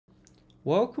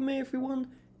Welcome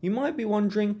everyone. You might be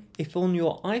wondering if on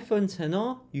your iPhone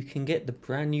XR you can get the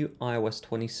brand new iOS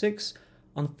 26.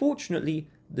 Unfortunately,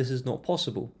 this is not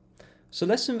possible. So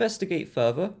let's investigate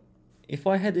further. If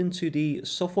I head into the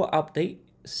software update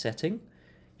setting,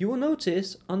 you will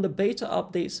notice under beta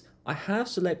updates, I have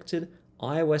selected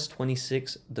iOS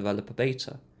 26 developer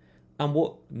beta. And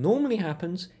what normally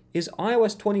happens is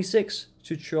iOS 26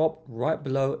 should show up right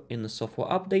below in the software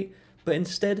update, but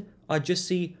instead I just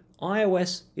see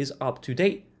iOS is up to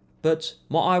date, but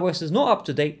my iOS is not up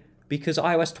to date because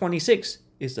iOS 26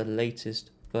 is the latest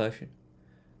version.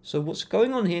 So what's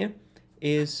going on here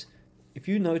is, if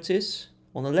you notice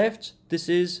on the left, this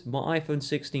is my iPhone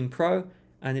 16 Pro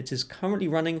and it is currently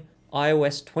running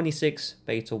iOS 26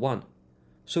 beta 1.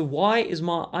 So why is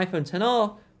my iPhone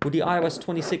XR with the iOS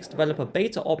 26 developer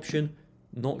beta option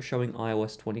not showing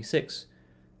iOS 26?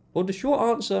 Well, the short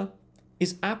answer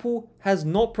is Apple has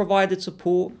not provided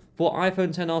support for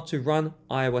iPhone XR to run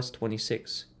iOS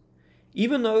 26.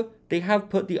 Even though they have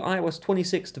put the iOS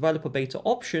 26 developer beta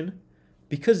option,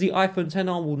 because the iPhone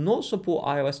XR will not support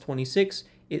iOS 26,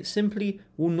 it simply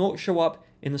will not show up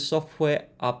in the software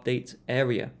update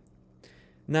area.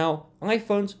 Now,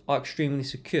 iPhones are extremely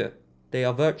secure. They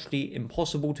are virtually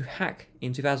impossible to hack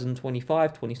in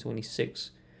 2025,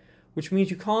 2026, which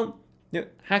means you can't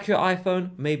hack your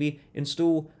iPhone, maybe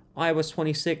install iOS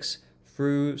 26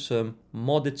 through some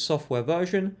modded software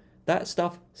version. That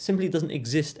stuff simply doesn't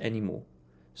exist anymore.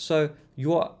 So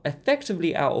you are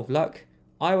effectively out of luck.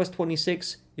 iOS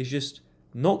 26 is just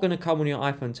not going to come on your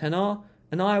iPhone XR,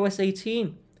 and iOS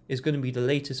 18 is going to be the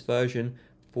latest version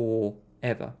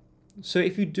forever. So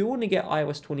if you do want to get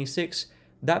iOS 26,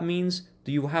 that means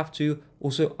that you will have to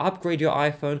also upgrade your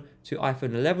iPhone to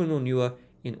iPhone 11 or newer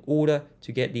in order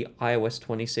to get the iOS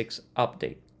 26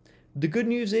 update. The good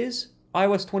news is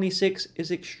iOS 26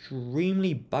 is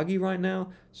extremely buggy right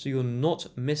now, so you're not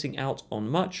missing out on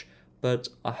much, but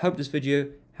I hope this video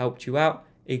helped you out.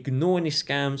 Ignore any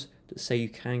scams that say you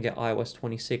can get iOS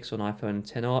 26 on iPhone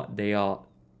XR. They are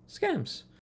scams.